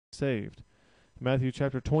saved. Matthew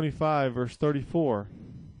chapter 25, verse 34.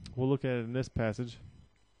 We'll look at it in this passage.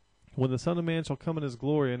 When the Son of Man shall come in his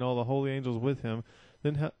glory, and all the holy angels with him,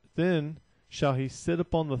 then shall he sit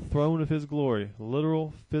upon the throne of his glory.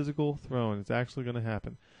 Literal, physical throne. It's actually going to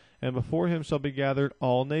happen. And before him shall be gathered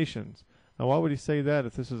all nations. Now, why would he say that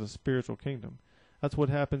if this is a spiritual kingdom? That's what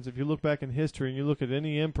happens if you look back in history and you look at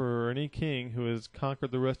any emperor or any king who has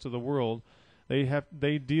conquered the rest of the world.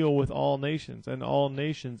 They deal with all nations, and all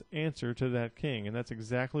nations answer to that king, and that's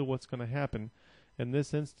exactly what's going to happen in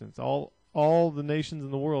this instance. All the nations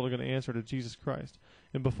in the world are going to answer to Jesus Christ.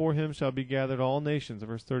 And before him shall be gathered all nations,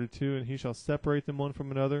 verse 32, and he shall separate them one from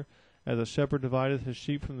another, as a shepherd divideth his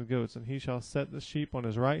sheep from the goats, and he shall set the sheep on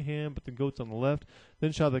his right hand, but the goats on the left.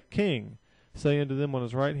 Then shall the king say unto them on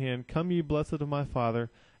his right hand, Come ye blessed of my Father,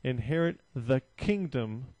 inherit the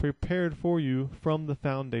kingdom prepared for you from the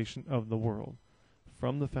foundation of the world.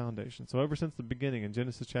 From the foundation. So ever since the beginning in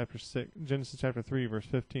Genesis chapter 3, verse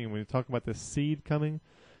 15, when you talk about this seed coming,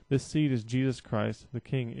 this seed is Jesus Christ. The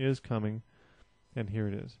King is coming, and here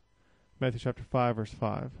it is. Matthew chapter 5, verse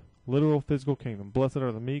 5. Literal physical kingdom. Blessed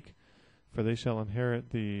are the meek, for they shall inherit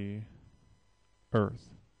the earth.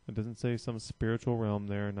 It doesn't say some spiritual realm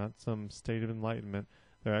there, not some state of enlightenment.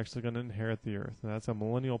 They're actually going to inherit the earth. And that's a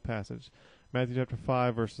millennial passage. Matthew chapter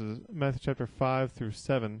 5 through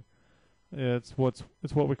 7. It's what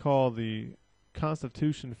we call the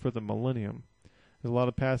constitution for the millennium. There's a lot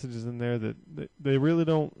of passages in there that they really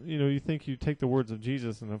don't, you think you take the words of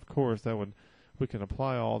Jesus, and of course we can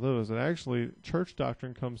apply all those. And actually, church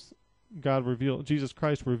doctrine Jesus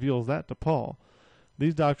Christ reveals that to Paul.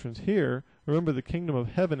 These doctrines here, remember the kingdom of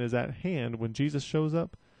heaven is at hand when Jesus shows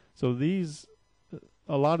up. So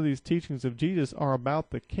a lot of these teachings of Jesus are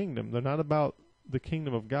about the kingdom. They're not about the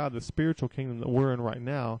kingdom of God, the spiritual kingdom that we're in right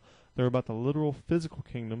now. They're about the literal physical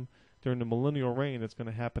kingdom during the millennial reign that's going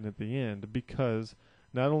to happen at the end, because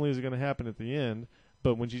not only is it going to happen at the end,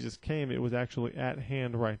 but when Jesus came, it was actually at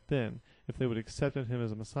hand right then. If they would have accepted him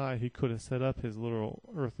as a Messiah, he could have set up his literal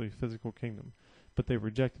earthly physical kingdom, but they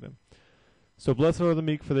rejected him. So blessed are the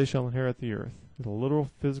meek, for they shall inherit the earth. It's a literal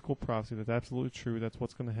physical prophecy that's absolutely true. That's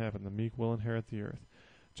what's going to happen. The meek will inherit the earth.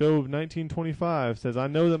 Job 19:25 says, I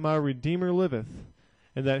know that my Redeemer liveth,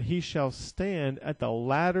 and that he shall stand at the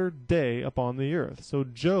latter day upon the earth. So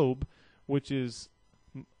Job, which is,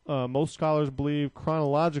 most scholars believe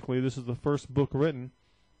chronologically, this is the first book written.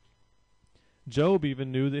 Job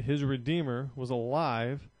even knew that his Redeemer was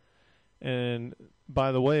alive, and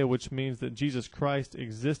by the way, which means that Jesus Christ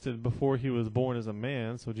existed before he was born as a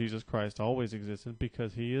man. So Jesus Christ always existed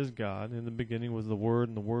because he is God. In the beginning was the Word,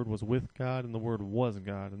 and the Word was with God, and the Word was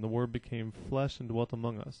God, and the Word became flesh and dwelt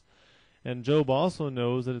among us. And Job also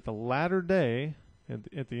knows that at the latter day,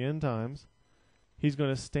 at the end times, he's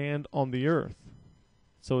going to stand on the earth.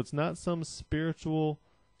 So it's not some spiritual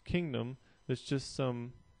kingdom that's just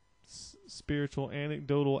some spiritual,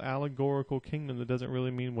 anecdotal, allegorical kingdom that doesn't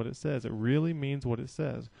really mean what it says. It really means what it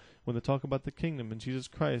says. When they talk about the kingdom and Jesus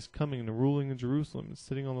Christ coming and ruling in Jerusalem and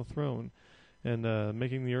sitting on the throne and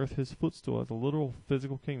making the earth his footstool, it's a literal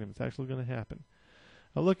physical kingdom. It's actually going to happen.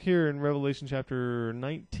 Now look here in Revelation chapter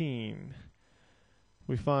 19.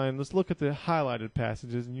 Let's look at the highlighted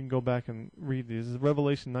passages, and you can go back and read these. This is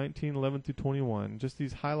Revelation 19:11 through 21. Just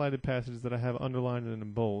these highlighted passages that I have underlined and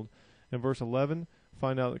in bold. In verse 11,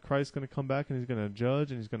 find out that Christ's going to come back and he's going to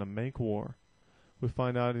judge and he's going to make war. We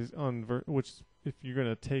find out which if you're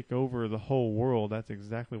going to take over the whole world, that's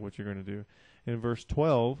exactly what you're going to do. In verse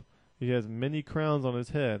 12, he has many crowns on his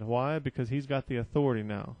head. Why? Because he's got the authority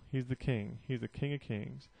now. He's the king. He's the King of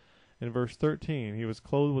Kings. In verse 13, he was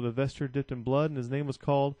clothed with a vesture dipped in blood, and his name was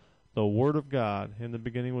called the Word of God. In the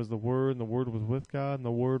beginning was the Word, and the Word was with God, and the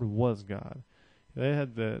Word was God. They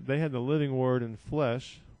had the living Word in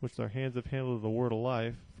flesh, which their hands have handled the Word of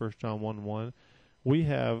life, 1 John 1:1. We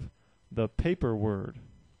have the paper Word.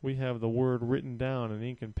 We have the Word written down in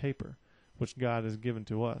ink and paper, which God has given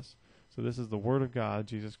to us. So this is the Word of God,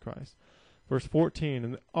 Jesus Christ. Verse 14,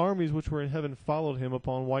 and the armies which were in heaven followed him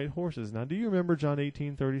upon white horses. Now do you remember John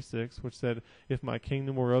 18:36, which said, if my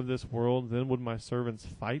kingdom were of this world, then would my servants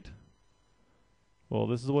fight? Well,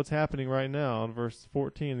 this is what's happening right now in verse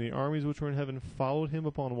 14. The armies which were in heaven followed him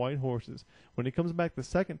upon white horses. When he comes back the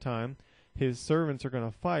second time, his servants are going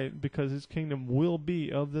to fight because his kingdom will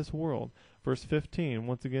be of this world. Verse 15,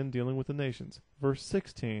 once again dealing with the nations. Verse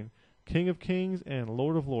 16, King of Kings and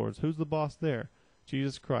Lord of Lords. Who's the boss there?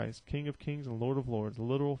 Jesus Christ, King of Kings and Lord of Lords,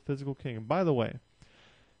 literal physical king. And by the way,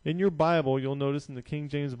 in your Bible, you'll notice in the King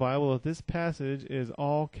James Bible that this passage is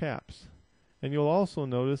all caps. And you'll also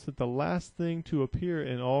notice that the last thing to appear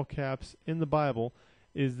in all caps in the Bible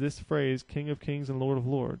is this phrase, King of Kings and Lord of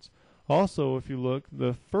Lords. Also, if you look,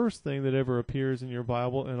 the first thing that ever appears in your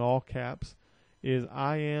Bible in all caps is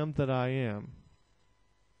I am that I am.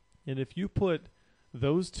 And if you put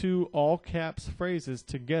those two all caps phrases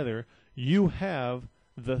together, you have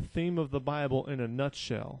the theme of the Bible in a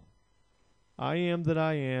nutshell. I am that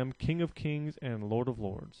I am, King of Kings and Lord of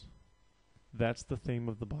Lords. That's the theme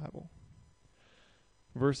of the Bible.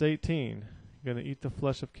 Verse 18, you're going to eat the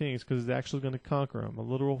flesh of kings because it's actually going to conquer them. A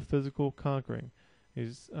literal physical conquering.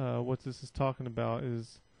 What this is talking about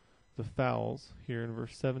is the fowls. Here in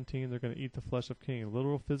verse 17, they're going to eat the flesh of kings.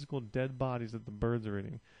 Literal physical dead bodies that the birds are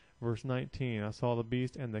eating. Verse 19, I saw the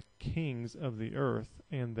beast and the kings of the earth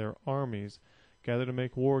and their armies gathered to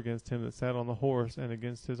make war against him that sat on the horse and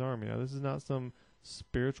against his army. Now this is not some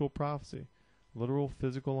spiritual prophecy. Literal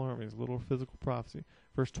physical armies, literal physical prophecy.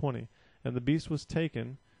 Verse 20, and the beast was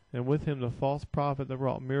taken, and with him the false prophet that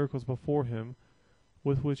wrought miracles before him,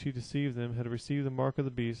 with which he deceived them, had received the mark of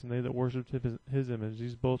the beast, and they that worshipped his image.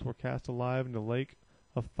 These both were cast alive in the lake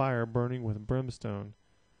of fire burning with brimstone.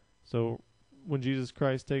 So when Jesus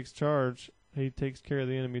Christ takes charge, he takes care of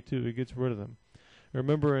the enemy too. He gets rid of them.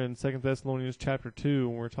 Remember in 2 Thessalonians chapter 2,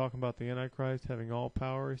 when we're talking about the Antichrist having all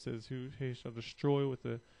power, he says, who he shall destroy with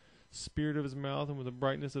the spirit of his mouth and with the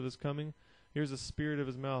brightness of his coming. Here's the spirit of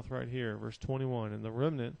his mouth right here, verse 21. And the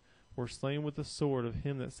remnant were slain with the sword of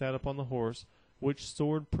him that sat upon the horse, which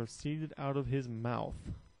sword proceeded out of his mouth.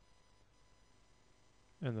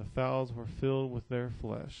 And the fowls were filled with their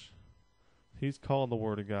flesh. He's called the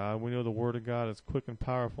Word of God. We know the Word of God is quick and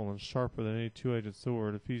powerful and sharper than any two-edged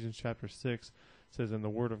sword. Ephesians chapter 6 says, in the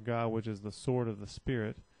Word of God, which is the sword of the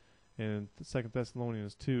Spirit. And 2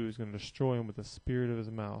 Thessalonians 2 is going to destroy him with the spirit of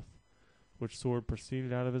his mouth, which sword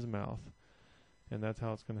proceeded out of his mouth. And that's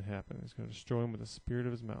how it's going to happen. He's going to destroy him with the spirit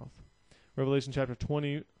of his mouth. Revelation chapter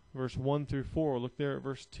 20, verse 1 through 4. Look there at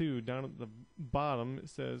verse 2. Down at the bottom, it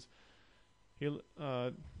says,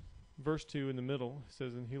 verse 2 in the middle, it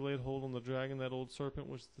says, and he laid hold on the dragon, that old serpent,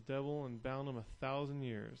 which is the devil, and bound him 1,000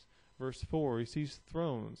 years. Verse 4, he sees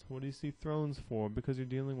thrones. What do you see thrones for? Because you're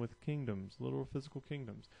dealing with kingdoms, literal physical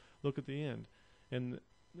kingdoms. Look at the end. In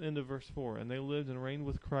the end of verse 4, and they lived and reigned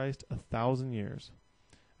with Christ 1,000 years.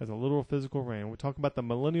 As a literal physical reign. We're talking about the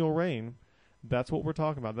millennial reign. That's what we're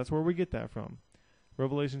talking about. That's where we get that from.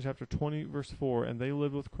 Revelation chapter 20, verse 4, and they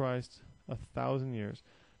lived with Christ 1,000 years.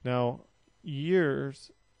 Now, years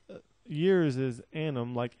is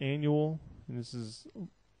annum, like annual, and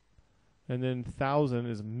then 1,000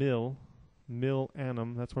 is mil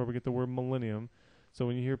annum. That's where we get the word millennium. So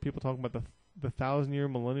when you hear people talking about the 1,000-year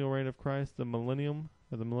millennial reign of Christ, the millennium,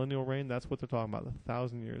 or the millennial reign, that's what they're talking about, the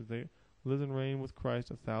 1,000 years. They live and reign with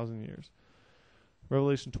Christ 1,000 years.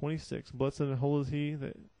 Revelation 26, blessed and holy is he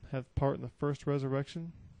that hath part in the first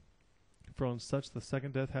resurrection. For on such the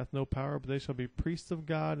second death hath no power, but they shall be priests of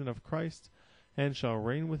God and of Christ, and shall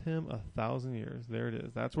reign with him 1,000 years. There it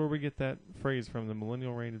is. That's where we get that phrase from, the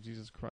millennial reign of Jesus Christ.